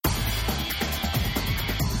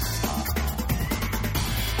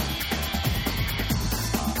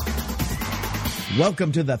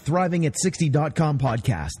Welcome to the ThrivingAt60.com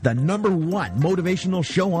podcast, the #1 motivational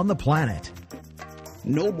show on the planet.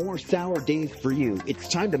 No more sour days for you. It's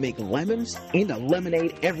time to make lemons into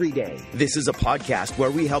lemonade every day. This is a podcast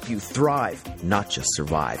where we help you thrive, not just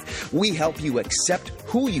survive. We help you accept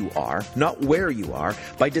who you are, not where you are,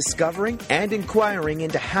 by discovering and inquiring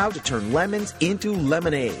into how to turn lemons into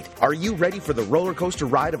lemonade. Are you ready for the roller coaster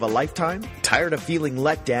ride of a lifetime? Tired of feeling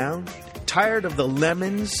let down? Tired of the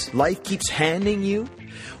lemons life keeps handing you?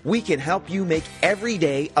 We can help you make every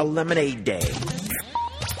day a lemonade day.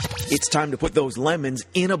 It's time to put those lemons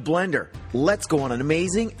in a blender. Let's go on an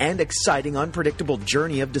amazing and exciting unpredictable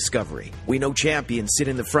journey of discovery. We know champions sit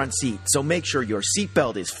in the front seat, so make sure your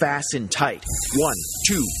seatbelt is fastened tight. 1,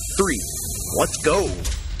 2, 3, let's go.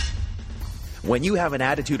 When you have an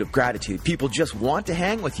attitude of gratitude, people just want to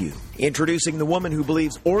hang with you. Introducing the woman who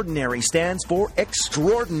believes ordinary stands for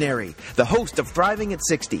extraordinary. The host of Thriving at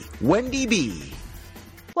 60, Wendy B.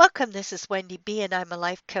 Welcome, this is Wendy B, and I'm a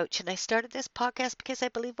life coach, and I started this podcast because I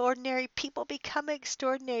believe ordinary people become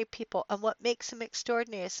extraordinary people, and what makes them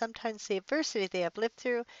extraordinary is sometimes the adversity they have lived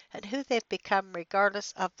through and who they've become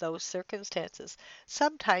regardless of those circumstances.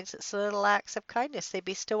 Sometimes it's little acts of kindness they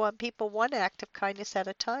bestow on people, one act of kindness at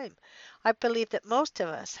a time. I believe that most of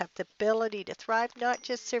us have the ability to thrive, not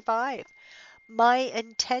just survive. My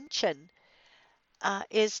intention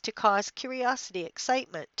is to cause curiosity,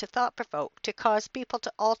 excitement, to thought-provoke, to cause people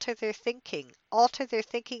to alter their thinking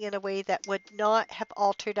in a way that would not have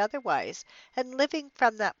altered otherwise, and living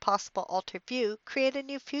from that possible altered view, create a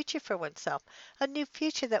new future for oneself, a new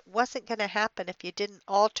future that wasn't going to happen if you didn't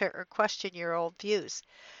alter or question your old views.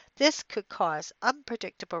 This could cause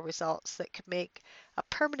unpredictable results that could make a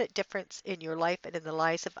permanent difference in your life and in the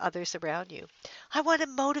lives of others around you. I want to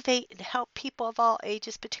motivate and help people of all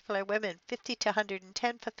ages, particularly women, 50 to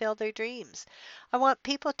 110, fulfill their dreams. I want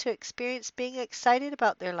people to experience being excited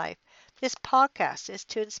about their life. This podcast is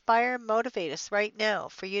to inspire and motivate us right now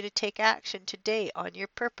for you to take action today on your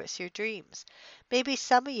purpose, your dreams. Maybe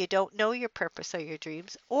some of you don't know your purpose or your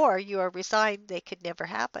dreams, or you are resigned they could never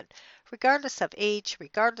happen. Regardless of age,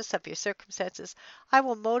 regardless of your circumstances, I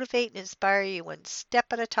will motivate and inspire you one step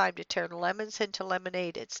at a time to turn lemons into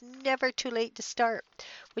lemonade. It's never too late to start.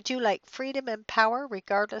 Would you like freedom and power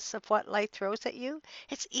regardless of what life throws at you?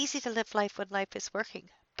 It's easy to live life when life is working,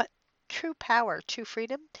 but true power, true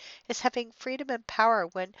freedom is having freedom and power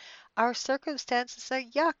when our circumstances are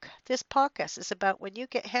yuck. This podcast is about when you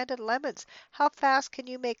get handed lemons. How fast can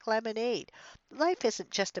you make lemonade? Life isn't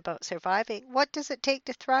just about surviving. What does it take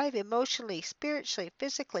to thrive emotionally, spiritually,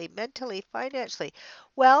 physically, mentally, financially?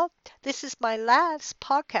 Well, this is my last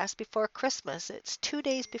podcast before Christmas. It's 2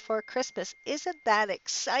 days before Christmas. Isn't that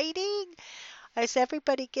exciting? Is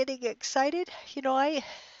everybody getting excited? You know,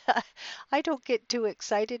 I don't get too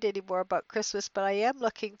excited anymore about Christmas, but I am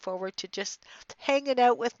looking forward to just hanging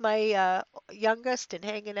out with my youngest and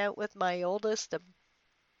hanging out with my oldest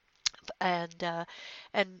and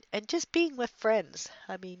just being with friends.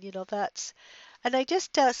 I mean, you know, that's and I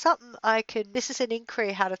just something I can. This is an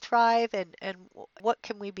inquiry how to thrive and what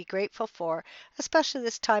can we be grateful for, especially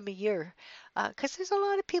this time of year, because there's a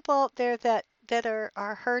lot of people out there that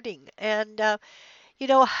are hurting and. You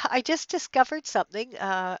know, I just discovered something.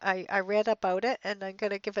 I read about it, and I'm going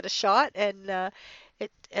to give it a shot. And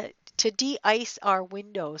to de-ice our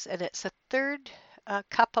windows, and it's a third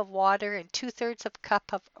cup of water and 2/3 of a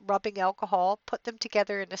cup of rubbing alcohol. Put them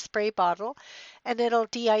together in a spray bottle, and it'll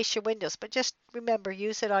de-ice your windows. But just remember,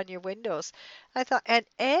 use it on your windows. I thought,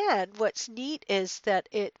 and what's neat is that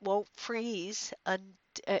it won't freeze, and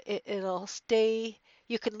it'll stay.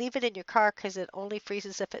 You can leave it in your car because it only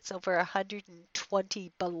freezes if it's over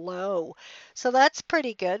 120 below. So that's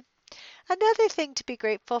pretty good. Another thing to be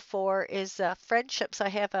grateful for is friendships. I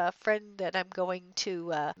have a friend that I'm going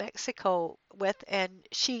to Mexico with, and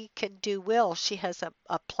she can do wills. She has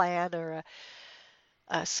a plan or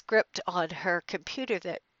a script on her computer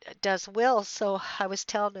that does wills. So I was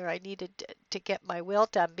telling her I needed to get my will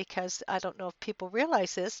done because I don't know if people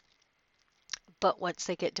realize this, but once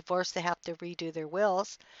they get divorced, they have to redo their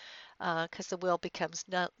wills because the will becomes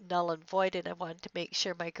null and void, and I wanted to make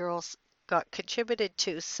sure my girls got contributed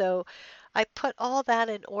to. So I put all that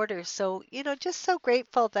in order. So, you know, just so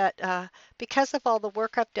grateful that because of all the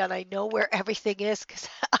work I've done, I know where everything is because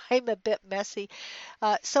I'm a bit messy.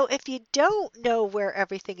 So if you don't know where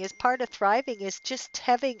everything is, part of thriving is just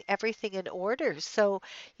having everything in order. So,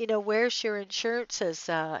 you know, where's your insurances?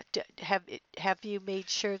 Have you made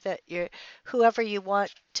sure that whoever you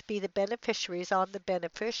want to be the beneficiary is on the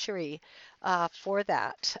beneficiary for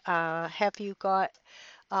that? Have you got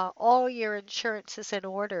all your insurances in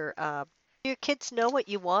order? Your kids know what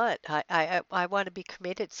you want. I want to be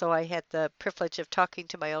cremated, so I had the privilege of talking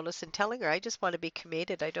to my oldest and telling her, I just want to be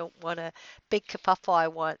cremated. I don't want a big kerfuffle. I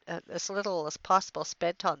want as little as possible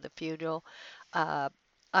spent on the funeral. Uh,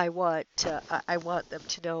 I want them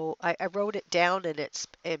to know. I wrote it down, and it's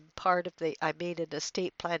in part of I made an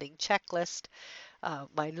estate planning checklist.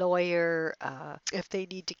 My lawyer, if they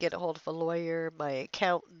need to get a hold of a lawyer, my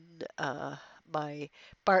accountant, my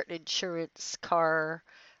Barton Insurance car,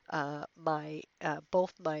 I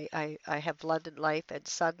have London Life and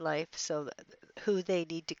Sun Life, so who they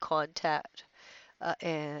need to contact,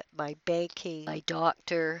 and my banking, my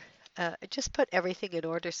doctor, just put everything in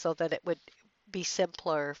order so that it would be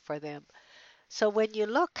simpler for them. So when you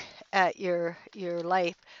look at your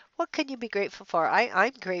life, what can you be grateful for?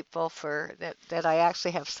 I'm grateful for that I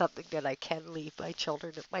actually have something that I can leave my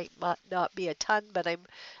children. It might not be a ton, but I'm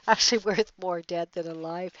actually worth more dead than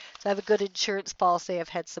alive. So I have a good insurance policy. I've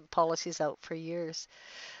had some policies out for years.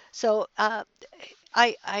 So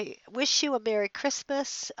I wish you a Merry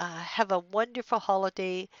Christmas. Have a wonderful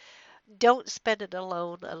holiday. Don't spend it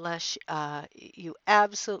alone unless you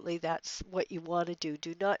absolutely that's what you want to do.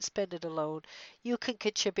 Do not spend it alone. You can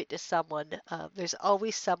contribute to someone. There's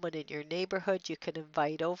always someone in your neighborhood you can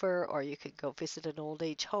invite over, or you can go visit an old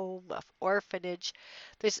age home, an orphanage.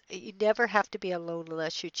 You never have to be alone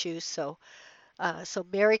unless you choose. So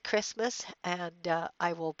Merry Christmas, and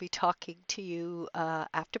I will be talking to you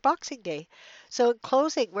after Boxing Day. So in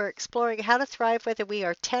closing, we're exploring how to thrive whether we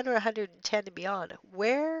are 10 or 110 and beyond.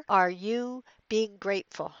 Where are you being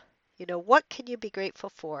grateful? What can you be grateful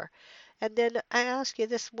for? And then I ask you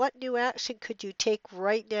this, what new action could you take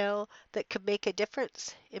right now that could make a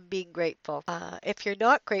difference in being grateful? If you're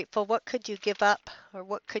not grateful, what could you give up, or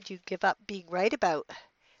what could you give up being right about,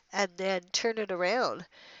 and then turn it around?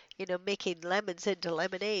 Making lemons into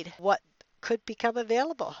lemonade. What could become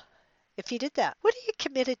available if you did that? What are you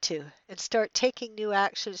committed to? And start taking new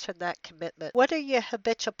actions from that commitment. What are your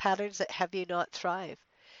habitual patterns that have you not thrive?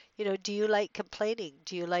 Do you like complaining?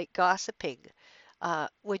 Do you like gossiping?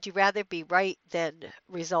 Would you rather be right than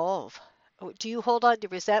resolve? Do you hold on to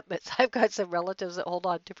resentments? I've got some relatives that hold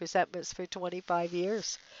on to resentments for 25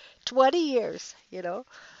 years. 20 years,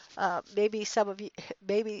 maybe some of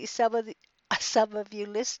you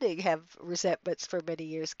listening have resentments for many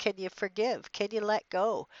years. Can you forgive? Can you let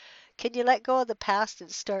go? Can you let go of the past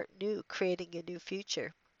and start new, creating a new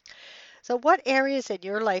future? So what areas in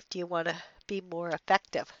your life do you want to be more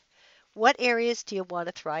effective? What areas do you want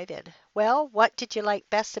to thrive in? Well, what did you like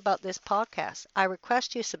best about this podcast? I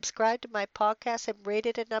request you subscribe to my podcast and rate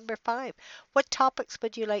it at number 5. What topics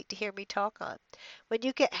would you like to hear me talk on? When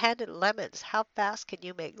you get handed lemons, how fast can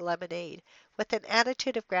you make lemonade? With an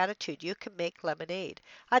attitude of gratitude, you can make lemonade.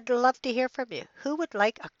 I'd love to hear from you. Who would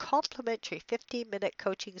like a complimentary 15-minute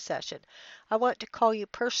coaching session? I want to call you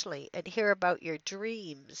personally and hear about your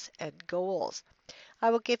dreams and goals. I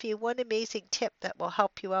will give you one amazing tip that will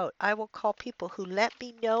help you out. I will call people who let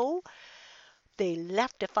me know they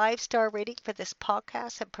left a 5-star rating for this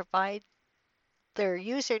podcast and provide their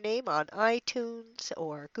username on iTunes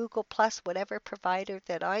or Google Plus, whatever provider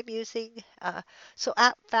that I'm using. So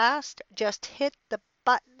act fast. Just hit the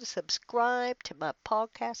button, subscribe to my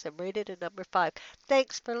podcast, and rate it at number 5.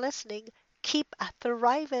 Thanks for listening. Keep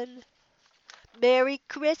thriving. Merry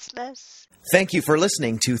Christmas. Thank you for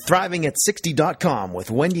listening to ThrivingAt60.com with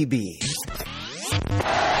Wendy B.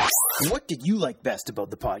 What did you like best about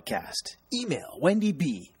the podcast? Email Wendy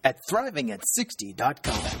B at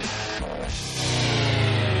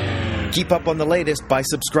ThrivingAt60.com. Keep up on the latest by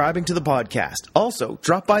subscribing to the podcast. Also,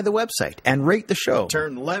 drop by the website and rate the show.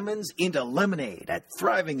 Turn lemons into lemonade at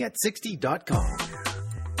ThrivingAt60.com.